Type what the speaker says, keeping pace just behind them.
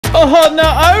Oh,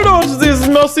 now I wrote these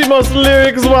Mossy Moss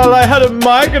lyrics while I had a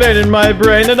migraine in my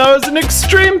brain and I was in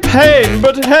extreme pain.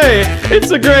 But hey,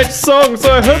 it's a great song,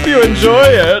 so I hope you enjoy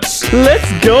it.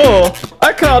 Let's go.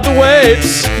 I can't wait.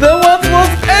 There once was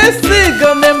a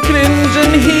singer named Cringy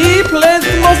and he placed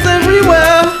moss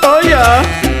everywhere. Oh yeah.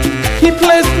 He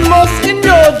placed moss in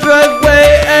your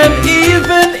driveway and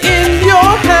even in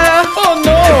your hair. Oh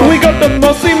no. We got the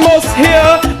Mossy Moss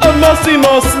here, a Mossy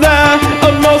Moss there,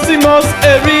 a Mossy Moss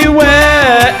everywhere.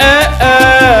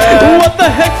 What the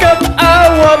heck am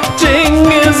I watching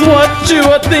is what you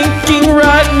are thinking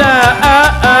right now.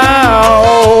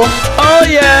 Oh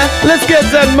yeah, let's get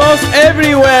that moss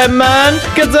everywhere, man.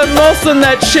 Get that moss on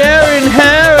that chair in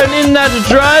hair and in that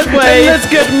driveway. And let's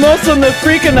get moss on the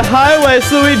freaking highway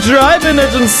so we drive in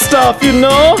it and stuff, you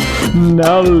know?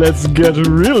 Now let's get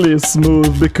really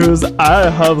smooth because I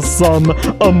have some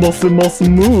Mossy Moss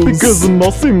moves. Because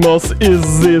Mossy Moss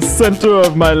is the center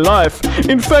of my life.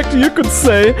 In fact, you could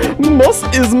say moss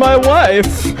is my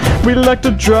wife. We like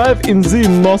to drive in the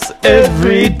moss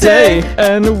every day.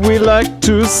 And we like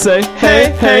to say,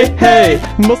 hey, hey, hey.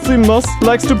 Mossy Moss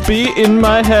likes to be in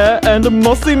my hair. And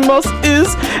Mossy Moss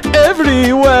is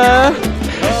everywhere.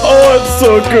 Oh, it's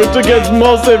so good to get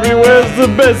moss everywhere. It's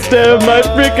the best day of my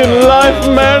freaking life,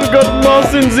 man. Got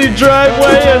moss in the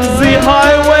driveway and the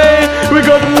highway. We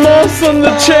got moss on the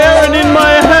chair and in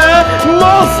my hair.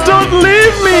 Moss, don't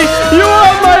leave me. You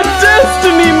are my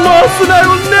destiny, moss, and I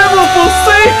will never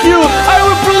forsake you. I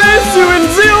will place you in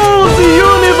all of the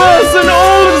universe and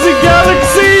all of the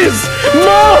galaxies.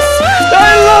 Moss, I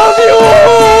love you.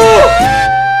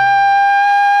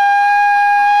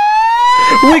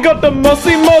 We got the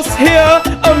Mossy Moss here,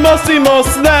 a Mossy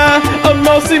Moss there, a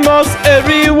Mossy Moss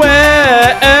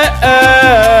everywhere.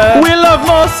 We love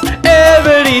moss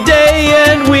every day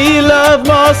and we love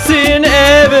moss in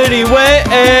every way.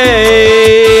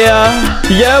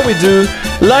 Yeah, we do.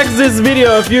 Like this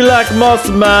video if you like moss,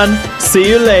 man. See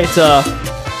you later.